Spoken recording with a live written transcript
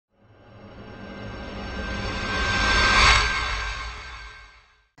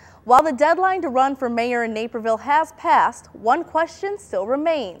While the deadline to run for mayor in Naperville has passed, one question still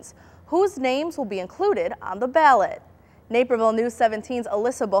remains. Whose names will be included on the ballot? Naperville News 17's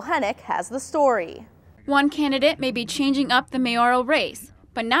Alyssa Bohenick has the story. One candidate may be changing up the mayoral race,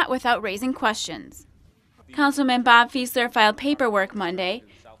 but not without raising questions. Councilman Bob Fieseler filed paperwork Monday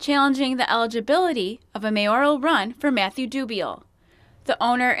challenging the eligibility of a mayoral run for Matthew Dubiel, the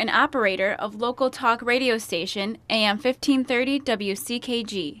owner and operator of local talk radio station AM 1530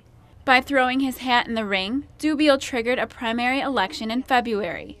 WCKG. By throwing his hat in the ring, Dubiel triggered a primary election in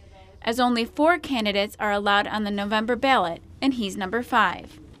February, as only 4 candidates are allowed on the November ballot, and he's number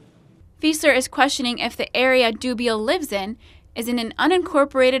 5. Fieseler is questioning if the area Dubiel lives in is in an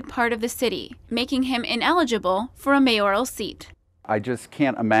unincorporated part of the city, making him ineligible for a mayoral seat. I just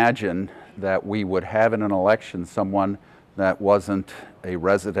can't imagine that we would have in an election someone that wasn't a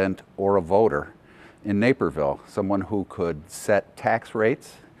resident or a voter in Naperville, someone who could set tax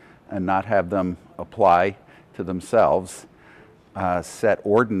rates and not have them apply to themselves, set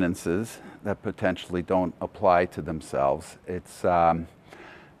ordinances that potentially don't apply to themselves. It's, the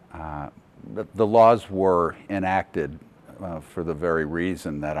laws were enacted for the very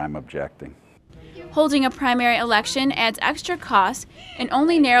reason that I'm objecting. Holding a primary election adds extra costs and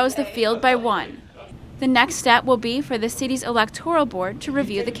only narrows the field by 1. The next step will be for the city's electoral board to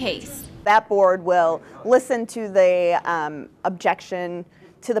review the case. That board will listen to the objection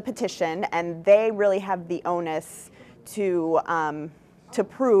to the petition, and they really have the onus to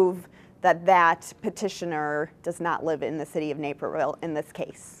prove that that petitioner does not live in the city of Naperville in this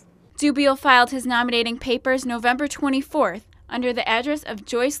case. Dubiel filed his nominating papers November 24th under the address of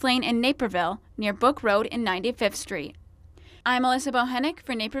Joyce Lane in Naperville near Book Road and 95th Street. I'm Alyssa Bohenick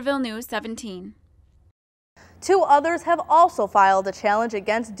for Naperville News 17. 2 others have also filed a challenge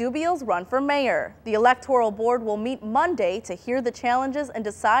against Dubiel's run for mayor. The electoral board will meet Monday to hear the challenges and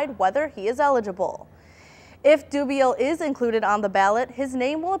decide whether he is eligible. If Dubiel is included on the ballot, his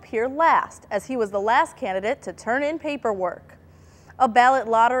name will appear last, as he was the last candidate to turn in paperwork. A ballot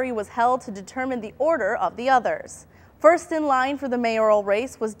lottery was held to determine the order of the others. First in line for the mayoral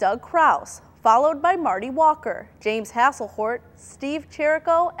race was Doug Kraus, followed by Marty Walker, James Hasselhort, Steve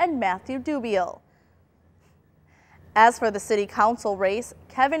Cherico, and Matthew Dubiel. As for the city council race,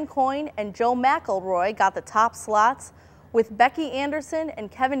 Kevin Coyne and Joe McElroy got the top slots, with Becky Anderson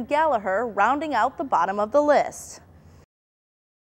and Kevin Gallagher rounding out the bottom of the list.